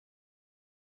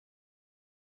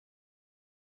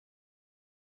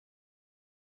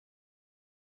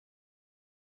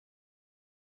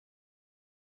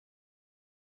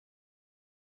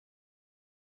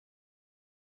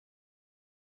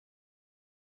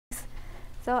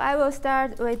So I will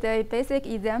start with a basic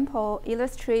example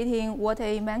illustrating what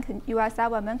a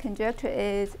Iwasawa main conjecture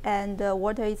is and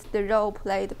what is the role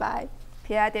played by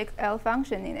p-adic L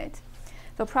function in it.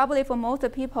 So probably for most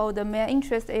people, the main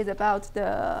interest is about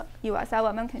the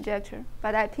Iwasawa main conjecture,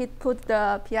 but I put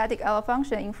the p-adic L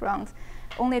function in front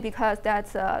only because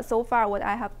that's so far what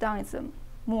I have done is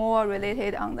more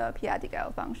related on the p-adic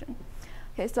L function.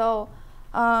 Okay, so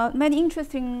many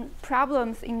interesting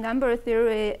problems in number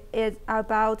theory is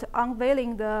about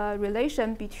unveiling the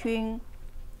relation between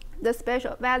the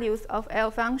special values of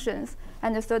L functions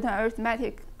and a certain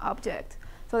arithmetic object.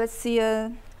 So let's see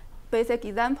a basic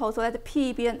example. So let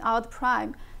P be an odd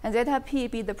prime and zeta P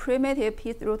be the primitive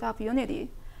p-th root of unity.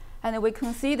 And we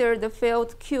consider the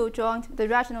field Q joint, the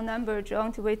rational number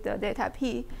joint with the zeta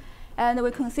P. And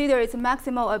we consider its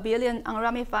maximal abelian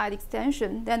unramified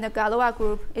extension, then the Galois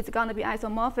group is going to be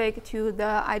isomorphic to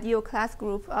the ideal class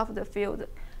group of the field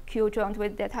Q joint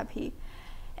with zeta P.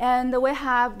 And we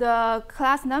have the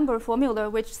class number formula,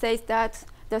 which says that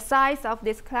the size of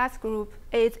this class group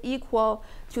is equal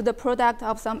to the product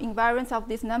of some invariance of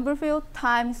this number field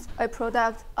times a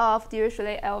product of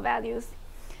Dirichlet L values.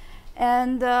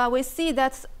 And we see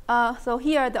that, so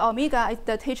here the omega is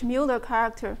the Tate-Muller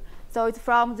character. So it's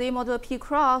from Z modulo P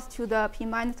cross to the P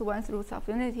minus 1th roots of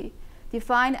unity,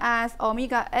 defined as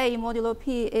omega A modulo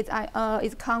P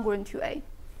is congruent to A.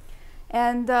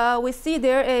 And we see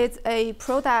there is a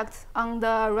product on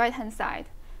the right-hand side.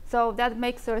 So that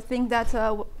makes us think that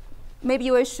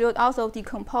maybe we should also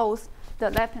decompose the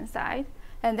left-hand side.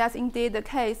 And that's indeed the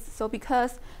case. So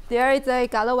because there is a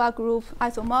Galois group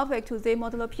isomorphic to Z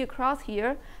modulo P cross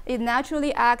here, it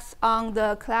naturally acts on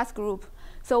the class group.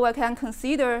 So we can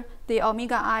consider the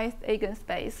omega I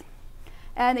eigenspace.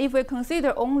 And if we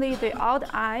consider only the odd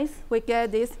i's, we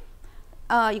get this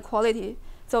equality.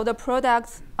 So the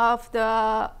product of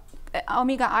the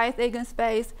omega I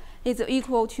eigenspace is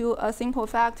equal to a simple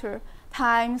factor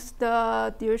times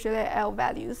the Dirichlet L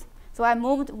values. So I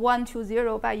moved 1 to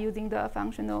 0 by using the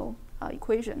functional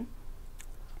equation.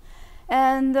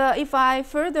 And if I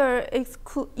further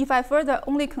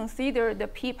only consider the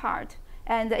P part,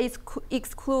 and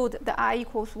exclude the I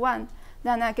equals 1,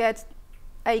 then I get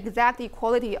an exact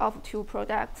equality of two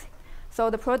products. So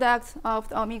the product of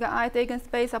the omega I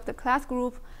eigenspace of the class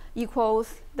group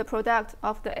equals the product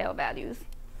of the L values.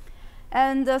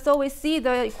 And so we see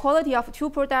the equality of two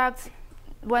products.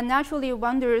 One naturally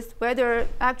wonders whether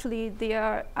actually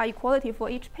there are equality for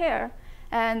each pair,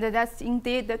 and that's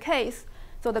indeed the case.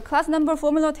 So the class number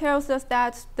formula tells us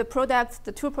that the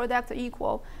two products are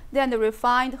equal. Then the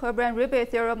refined Herbrand-Ribet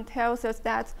theorem tells us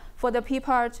that for the P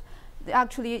part,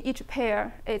 actually each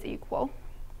pair is equal.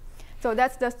 So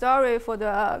that's the story for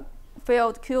the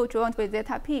field Q joint with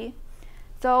zeta P.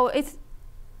 So it's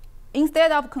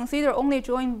instead of consider only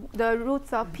join the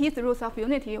roots of p-th roots of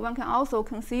unity, one can also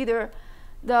consider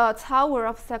the tower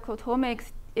of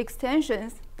cyclotomic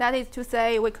extensions. That is to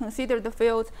say, we consider the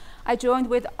field I joined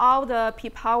with all the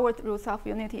p-powered roots of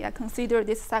unity. I consider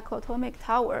this cyclotomic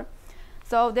tower.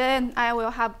 So then I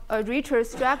will have a richer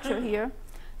structure here.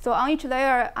 So on each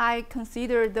layer, I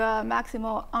consider the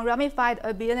maximal unramified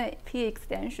abelian p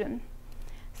extension.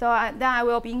 So then I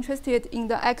will be interested in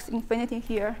the x infinity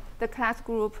here, the class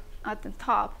group at the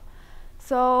top.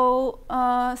 So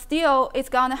still, it's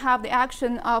going to have the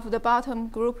action of the bottom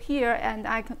group here, and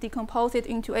I can decompose it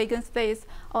into eigenspace,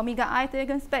 omega ith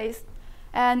eigenspace.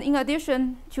 And in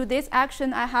addition to this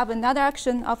action, I have another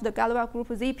action of the Galois group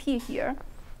ZP here.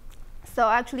 So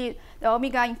actually, the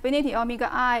omega infinity, omega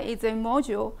I is a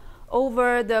module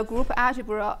over the group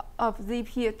algebra of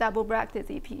ZP double bracket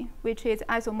ZP, which is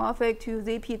isomorphic to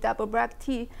ZP double bracket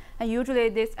T. And usually,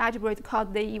 this algebra is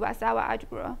called the Iwasawa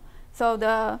algebra. So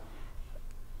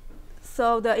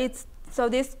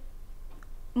this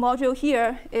module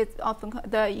here is often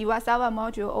the Iwasawa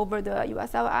module over the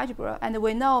Iwasawa algebra, and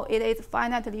we know it is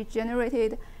finitely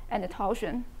generated and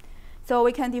Gaussian. So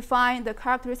we can define the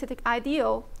characteristic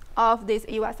ideal of this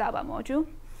Iwasawa module,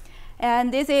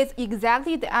 and this is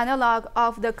exactly the analog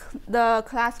of the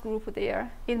class group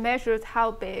there. It measures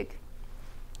how big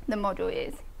the module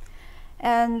is,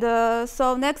 and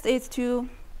so next is to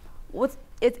what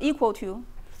it's equal to.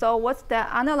 So what's the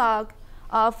analog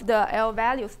of the L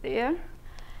values there?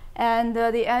 And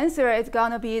the answer is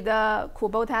going to be the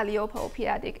Kubota-Leopold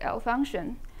p-adic L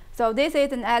function. So this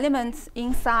is an element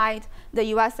inside the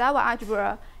Iwasawa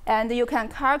algebra, and you can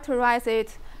characterize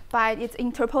it by its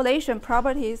interpolation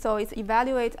property. So it's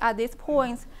evaluate at these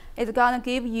points. It's going to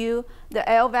give you the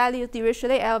L values,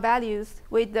 Dirichlet L values,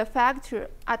 with the factor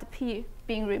at P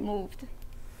being removed.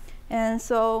 And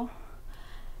so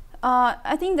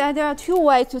I think that there are two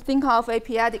ways to think of a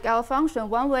p-adic L function.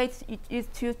 One way is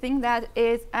to think that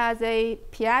it as a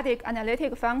p-adic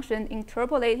analytic function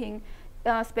interpolating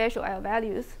spatial L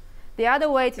values. The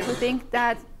other way is to think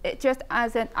that it just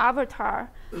as an avatar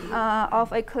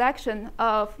of a collection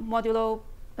of modulo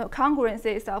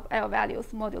congruences of L values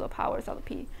modulo powers of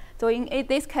P. So in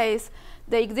this case,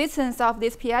 the existence of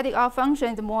this p-adic L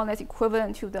function is more or less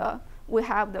equivalent to we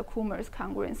have the Kummer's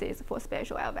congruences for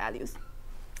spatial L values.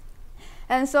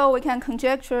 And so we can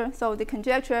conjecture, so the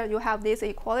conjecture, you have this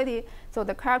equality, so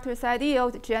the characteristic ideal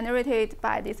is generated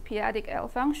by this p-adic L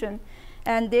function.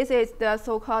 And this is the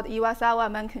so-called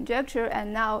Iwasawa main conjecture,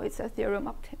 and now it's a theorem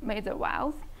of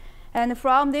Maser-Wiles. And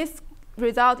from this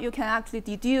result, you can actually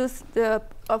deduce the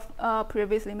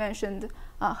previously mentioned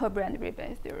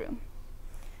Herbrand-Ribet theorem.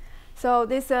 So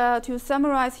this, to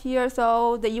summarize here,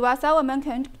 so the Iwasawa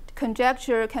main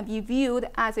conjecture can be viewed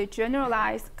as a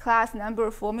generalized class number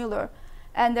formula,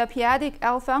 and the p-adic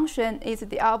L function is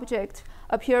the object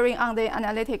appearing on the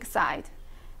analytic side.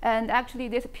 And actually,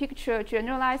 this picture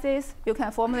generalizes. You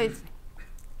can formulate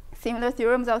similar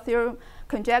theorems or theorem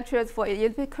conjectures for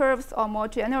elliptic curves or more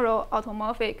general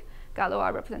automorphic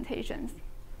Galois representations.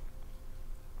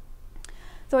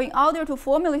 So in order to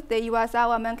formulate the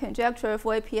Iwasawa main conjecture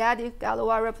for a p-adic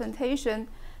Galois representation,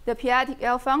 the p-adic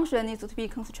L function needs to be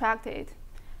constructed.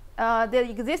 The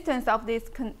existence of this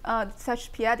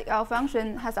such p-adic L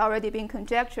function has already been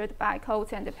conjectured by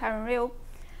Coates and Perrin-Liu.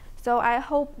 So I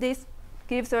hope this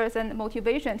gives us a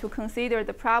motivation to consider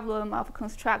the problem of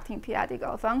constructing p-adic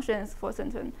L functions for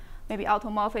certain maybe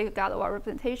automorphic Galois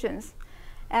representations.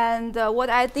 And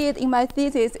what I did in my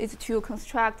thesis is to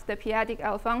construct the p-adic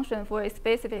L function for a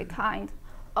specific kind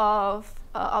of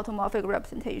automorphic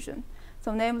representation.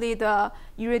 So namely the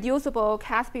irreducible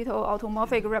Caspital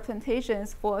automorphic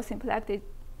representations for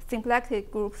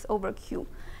symplectic groups over Q,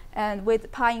 and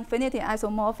with pi infinity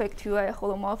isomorphic to a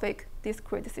holomorphic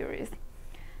discrete series.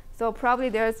 So probably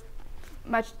there's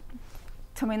much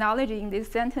terminology in this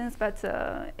sentence, but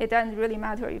it doesn't really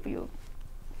matter if you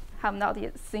have not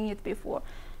yet seen it before.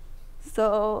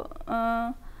 So,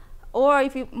 or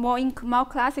if you in more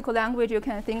classical language, you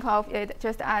can think of it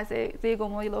just as a Ziegel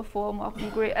modular form of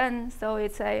degree n. So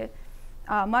it's a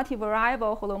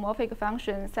multivariable holomorphic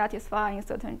function satisfying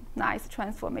certain nice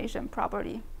transformation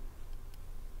property.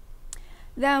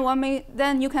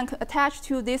 Then you can attach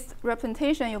to this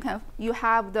representation. You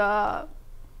have the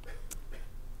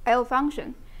L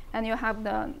function, and you have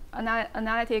the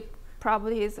analytic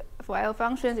properties for L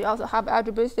functions. You also have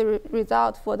algebraic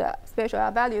result for the spatial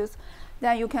L values.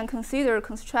 Then you can consider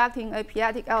constructing a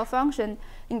p-adic L function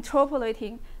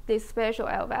interpolating these spatial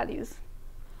L values.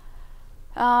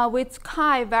 With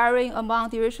chi varying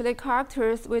among Dirichlet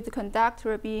characters, with the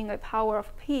conductor being a power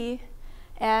of P,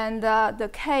 and the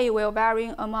k will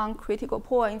vary among critical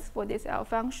points for this L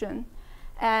function.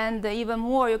 And even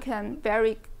more, you can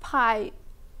vary pi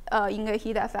in a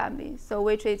Hida family, so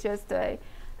which is just a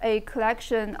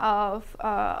collection of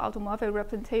automorphic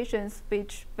representations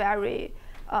which vary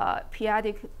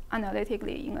p-adic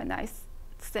analytically in a nice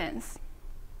sense.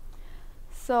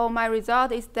 So my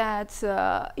result is that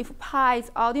if pi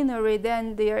is ordinary,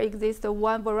 then there exists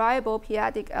one variable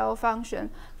p-adic L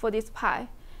function for this pi.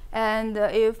 And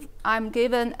if I'm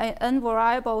given an n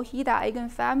variable Hida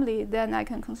eigenfamily, then I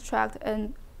can construct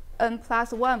an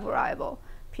n+1 variable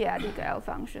p-adic L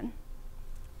function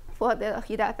for the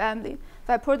Hida family.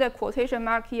 So I put a quotation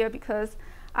mark here because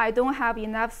I don't have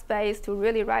enough space to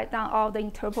really write down all the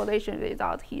interpolation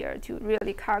result here to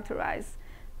really characterize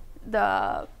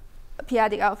the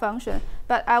p-adic L function.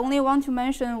 But I only want to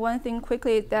mention one thing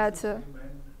quickly that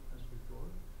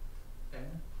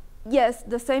yes,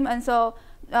 the same. And so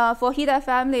for Hida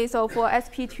family, so for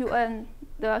SP2n,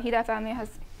 the Hida family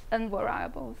has n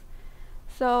variables.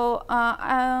 So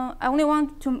I only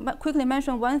want to quickly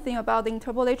mention one thing about the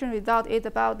interpolation result is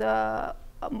about the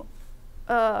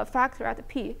factor at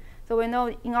P. So we know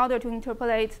in order to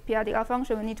interpolate p-adic L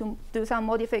function, we need to do some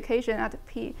modification at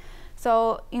P.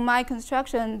 So in my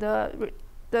construction,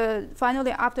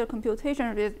 finally after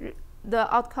computation,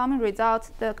 the outcome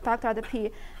result, the factor at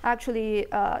P, actually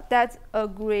does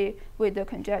agree with the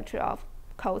conjecture of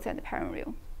Coates and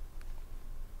Perrin-Liu.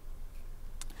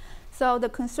 So the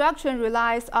construction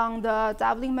relies on the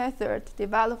doubling method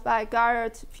developed by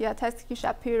Garrett, Piatetsky,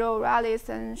 Shapiro, Rallis,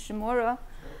 and Shimura.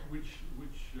 Which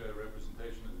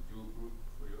representation is the dual group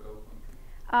for your L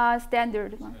function?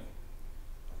 Standard one.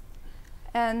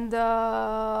 And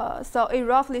so it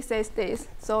roughly says this.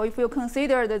 So if you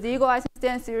consider the Ziegel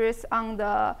Eisenstein series on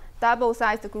the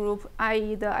double-sized group,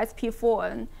 i.e. the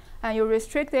SP4n, and you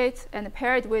restrict it and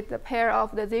pair it with the pair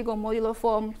of the Ziegel modular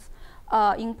forms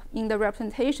in the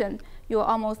representation, you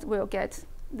almost will get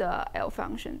the L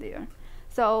function there.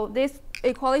 So this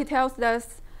equality tells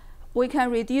us we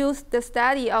can reduce the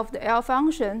study of the L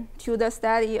function to the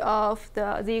study of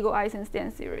the Ziegel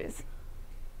Eisenstein series.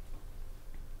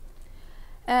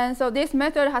 And so this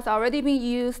method has already been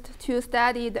used to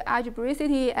study the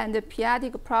algebraicity and the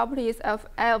p-adic properties of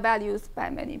L values by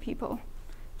many people.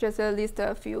 Just list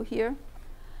a few here.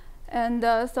 And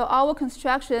so our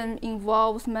construction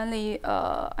involves mainly,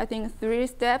 I think, 3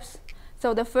 steps.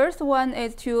 So the first one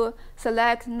is to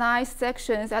select nice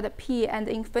sections at P and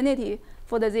infinity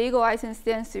for the Ziegel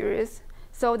Eisenstein series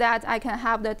so that I can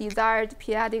have the desired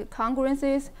p-adic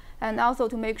congruences, and also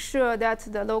to make sure that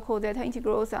the local zeta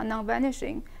integrals are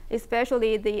non-vanishing,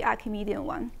 especially the Archimedean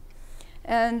one.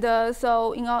 And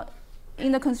so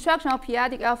in the construction of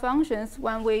p-adic L functions,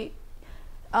 when we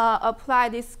apply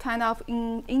this kind of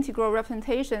integral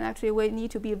representation, actually we need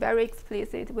to be very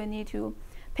explicit. We need to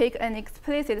pick an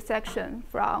explicit section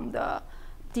from the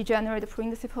degenerate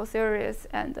principal series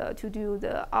and to do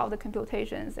all the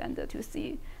computations and to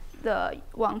see the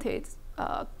wanted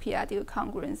p-adic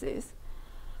congruences.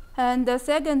 And the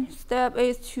second step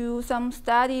is to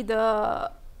study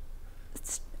the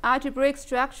algebraic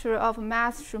structure of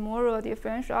mass Shimura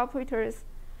differential operators.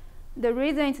 The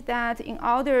reason is that in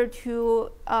order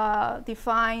to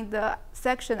define the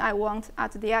section I want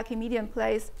at the Archimedean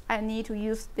place, I need to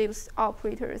use these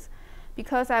operators.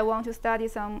 Because I want to study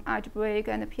some algebraic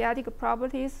and p-adic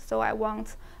properties, so I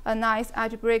want a nice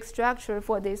algebraic structure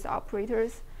for these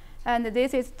operators. And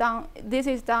this is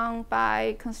done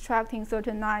by constructing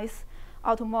certain nice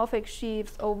automorphic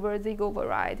sheaves over Ziegel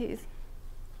varieties.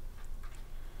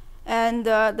 And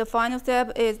the final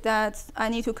step is that I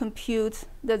need to compute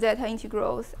the zeta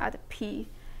integrals at P.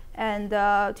 And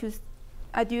I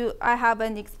have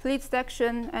an explicit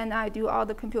section, and I do all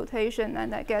the computation,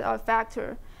 and I get a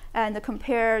factor, and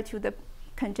compare to the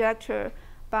conjecture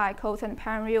by Coates and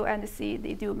Penriel, and see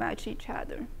they do match each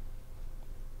other.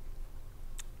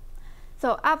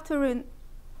 So after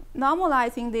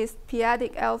normalizing this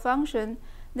p-adic L function,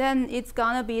 then it's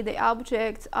gonna be the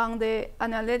object on the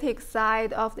analytic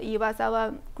side of the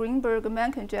Iwasawa-Greenberg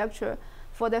main conjecture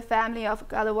for the family of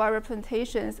Galois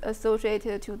representations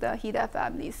associated to the Hida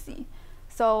family C.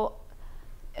 So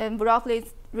roughly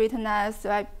it's written as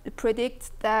I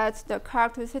predict that the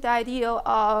characteristic ideal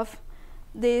of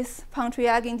this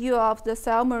Pontryagin duo of the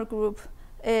Selmer group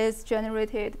is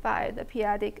generated by the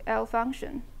p-adic L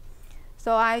function.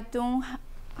 So I don't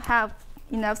have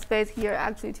enough space here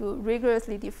actually to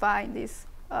rigorously define this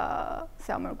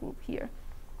Selmer group here.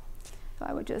 So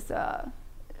I will just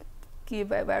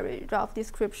give a very rough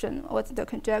description of what the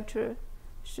conjecture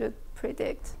should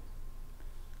predict.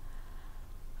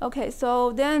 Okay,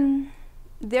 so then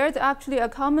there's actually a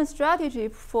common strategy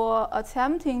for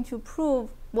attempting to prove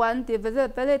one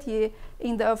divisibility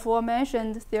in the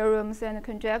aforementioned theorems and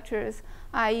conjectures,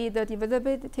 i.e. the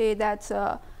divisibility that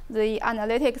the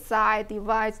analytic side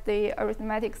divides the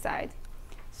arithmetic side.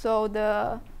 So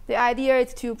the idea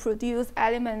is to produce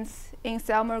elements in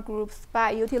Selmer groups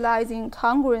by utilizing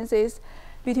congruences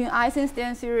between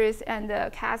Eisenstein series and the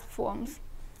cast forms.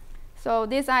 So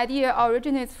this idea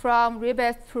originates from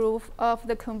Ribet's proof of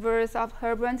the converse of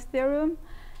Herbrandt's theorem,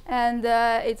 and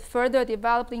it's further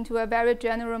developed into a very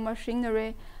general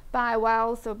machinery by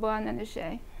Weil, Sorbonne, and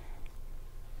Shea.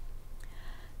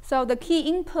 So the key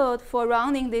input for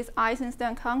running this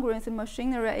Eisenstein congruence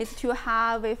machinery is to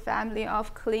have a family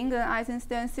of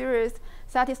Klingen-Eisenstein series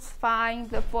satisfying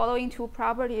the following 2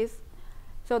 properties.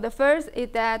 So the first is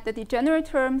that the degenerate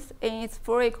terms in its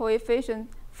Fourier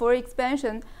coefficient, Fourier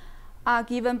expansion, are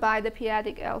given by the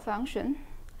p-adic L function.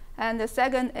 And the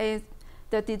second is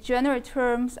the degenerate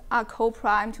terms are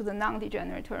co-prime to the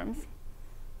non-degenerate terms.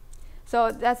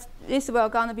 So this will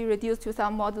gonna be reduced to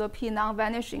some modulo P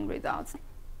non-vanishing results.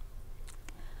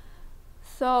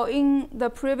 So in the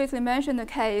previously mentioned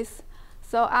case,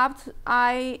 so after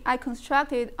I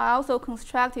also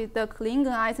constructed the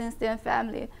Klingen-Eisenstein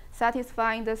family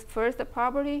satisfying this first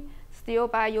property still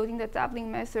by using the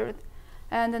doubling method.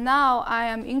 And now I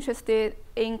am interested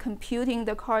in computing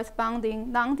the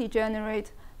corresponding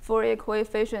non-degenerate Fourier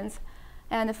coefficients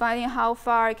and finding how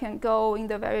far I can go in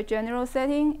the very general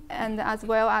setting, and as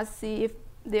well as see if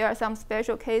there are some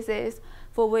special cases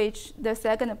for which the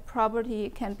second property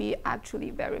can be actually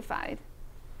verified.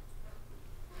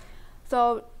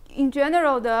 So in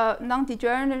general, the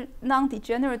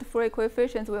non-degenerate Fourier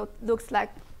coefficients will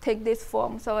take this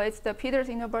form. So it's the Peters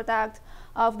inner product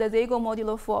of the Ziegel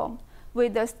modulo form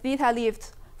with the theta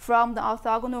lift from the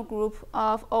orthogonal group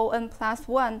of On plus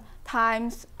 1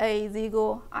 times a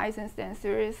Ziegel Eisenstein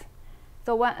series.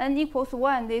 So when n equals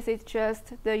 1, this is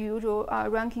just the usual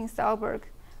Rankin-Selberg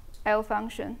L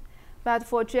function. But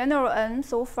for general n,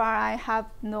 so far I have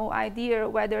no idea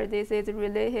whether this is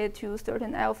related to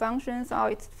certain L functions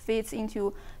or it fits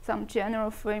into some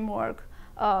general framework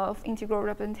of integral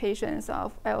representations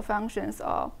of L functions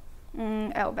or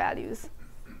L values.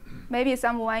 Maybe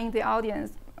someone in the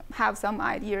audience have some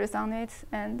ideas on it,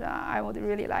 and I would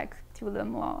really like to learn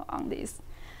more on this.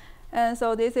 And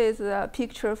so this is a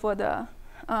picture for the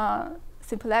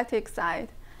symplectic side.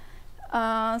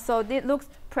 So it looks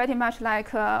pretty much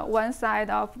like one side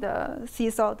of the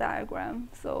seesaw diagram.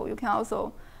 So you can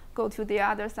also go to the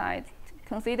other side.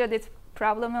 Consider this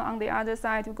problem on the other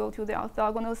side to go to the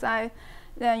orthogonal side.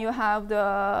 Then you have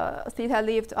the theta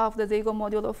lift of the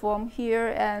zygomodular form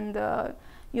here, and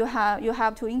you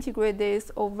have to integrate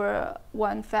this over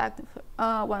one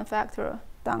factor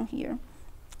down here.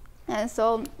 And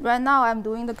so right now I'm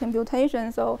doing the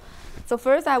computation. So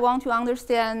first I want to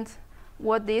understand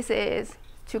what this is,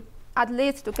 to at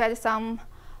least to get some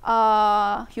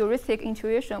heuristic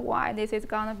intuition why this is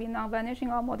gonna be non-vanishing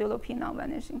or modulo p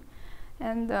non-vanishing.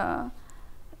 And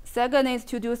second is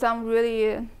to do some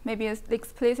really maybe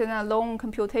explicit and long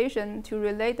computation to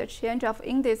relate the change of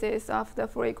indices of the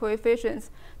Fourier coefficients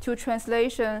to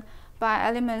translation by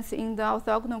elements in the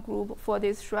orthogonal group for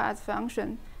this Schwarz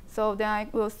function. So then I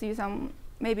will see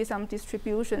maybe some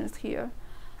distributions here.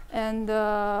 And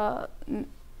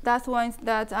that's one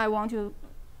that I want to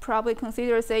probably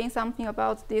consider saying something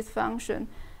about this function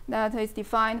that is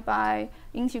defined by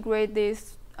integrate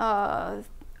this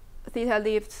theta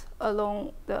lift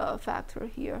along the factor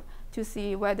here to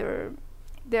see whether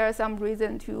there is some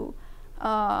reason to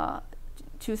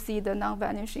see the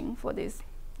non-vanishing for this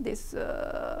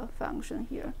function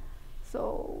here.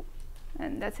 So,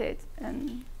 and that's it.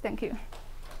 And thank you.